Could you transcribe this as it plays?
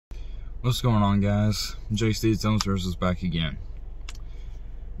What's going on, guys? JC Downstairs is back again.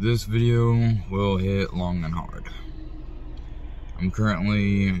 This video will hit long and hard. I'm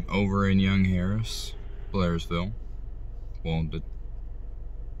currently over in Young Harris, Blairsville. Well,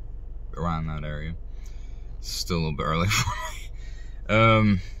 around that area. It's still a little bit early for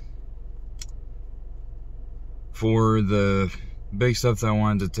me. For the big stuff that I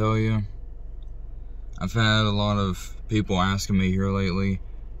wanted to tell you, I've had a lot of people asking me here lately,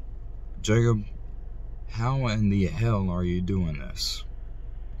 Jacob, how in the hell are you doing this?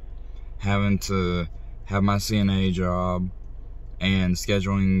 Having to have my CNA job and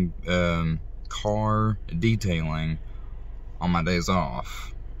scheduling car detailing on my days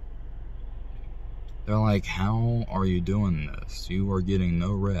off. They're like, how are you doing this? You are getting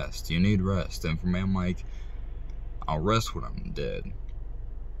no rest. You need rest. And for me, I'm like, I'll rest when I'm dead.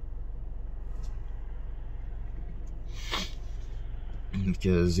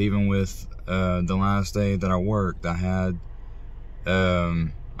 Because even with the last day that I worked, I had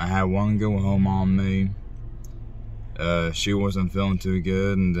one go home on me. She wasn't feeling too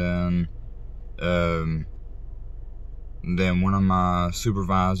good, and then one of my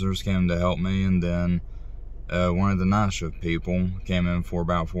supervisors came to help me, and then one of the night shift people came in for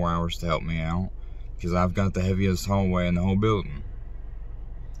about 4 hours to help me out, because I've got the heaviest hallway in the whole building.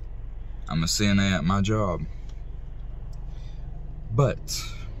 I'm a CNA at my job. But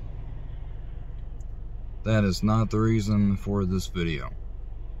that is not the reason for this video.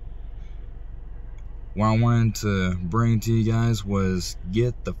 What I wanted to bring to you guys was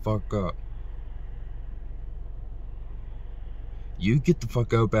get the fuck up. You get the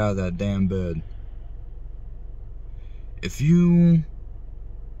fuck up out of that damn bed. If you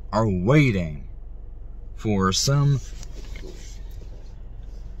are waiting for some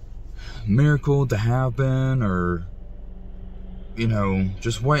miracle to happen, or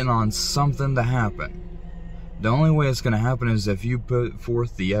just waiting on something to happen, the only way it's going to happen is if you put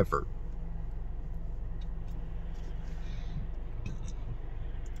forth the effort.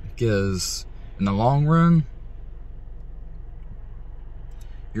 Because in the long run,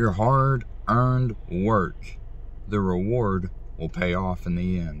 your hard-earned work, the reward will pay off in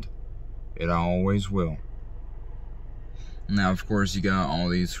the end. It always will. Now, of course, you got all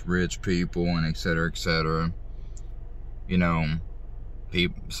these rich people and etc., etc.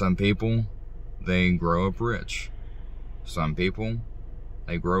 Some people, they grow up rich. Some people,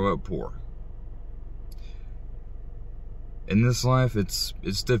 they grow up poor. In this life, it's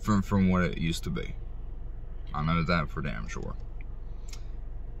different from what it used to be. I know that for damn sure.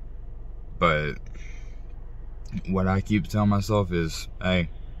 But what I keep telling myself is, hey,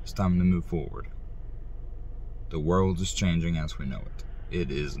 it's time to move forward. The world is changing as we know it.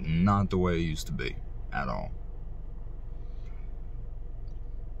 It is not the way it used to be at all.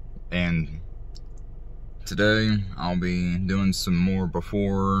 And today, I'll be doing some more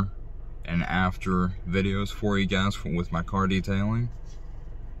before and after videos for you guys with my car detailing.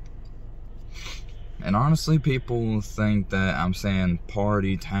 And honestly, people think that I'm saying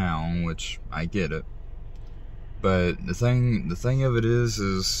party town, which I get it. But the thing of it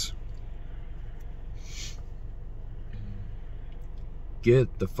is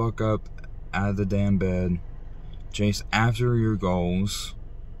get the fuck up out of the damn bed. Chase after your goals.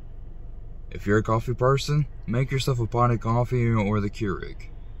 If you're a coffee person, make yourself a pot of coffee or the Keurig.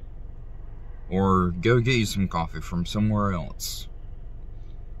 Or go get you some coffee from somewhere else.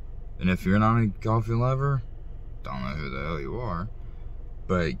 And if you're not a coffee lover, don't know who the hell you are,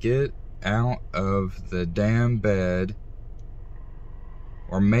 but get out of the damn bed,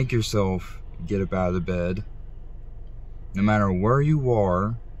 or make yourself get up out of the bed. No matter where you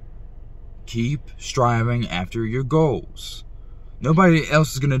are, keep striving after your goals. Nobody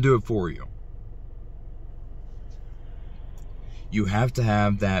else is going to do it for you. You have to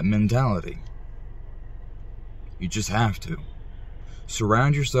have that mentality. You just have to.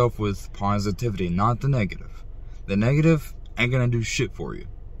 Surround yourself with positivity, not the negative. The negative ain't gonna do shit for you.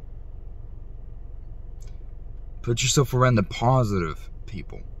 Put yourself around the positive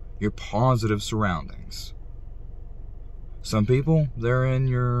people, your positive surroundings. Some people, they're in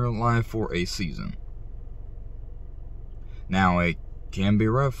your life for a season. Now, it can be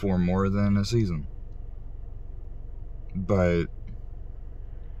rough for more than a season. But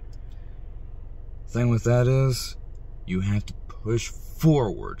thing with that is, you have to push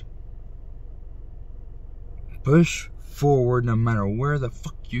forward. Push forward no matter where the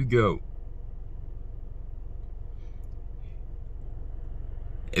fuck you go.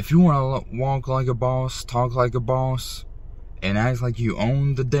 If you want to walk like a boss, talk like a boss, and act like you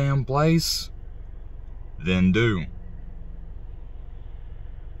own the damn place, then do.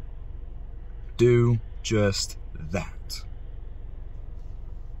 do just that.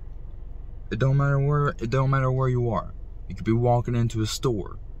 It don't matter where you are. You could be walking into a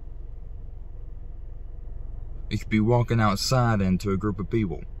store. You could be walking outside into a group of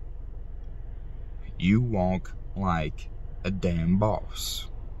people. You walk like a damn boss.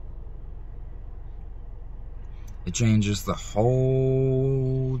 It changes the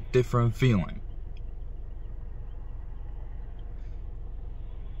whole different feeling.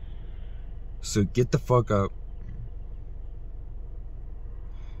 So get the fuck up.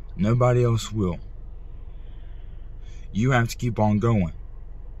 Nobody else will. You have to keep on going.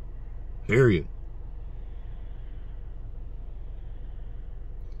 Period.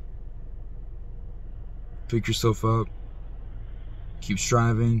 Pick yourself up. Keep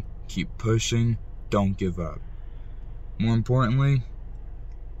striving. Keep pushing. Don't give up. More importantly,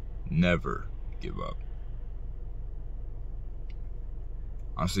 never give up.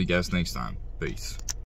 I'll see you guys next time. Peace.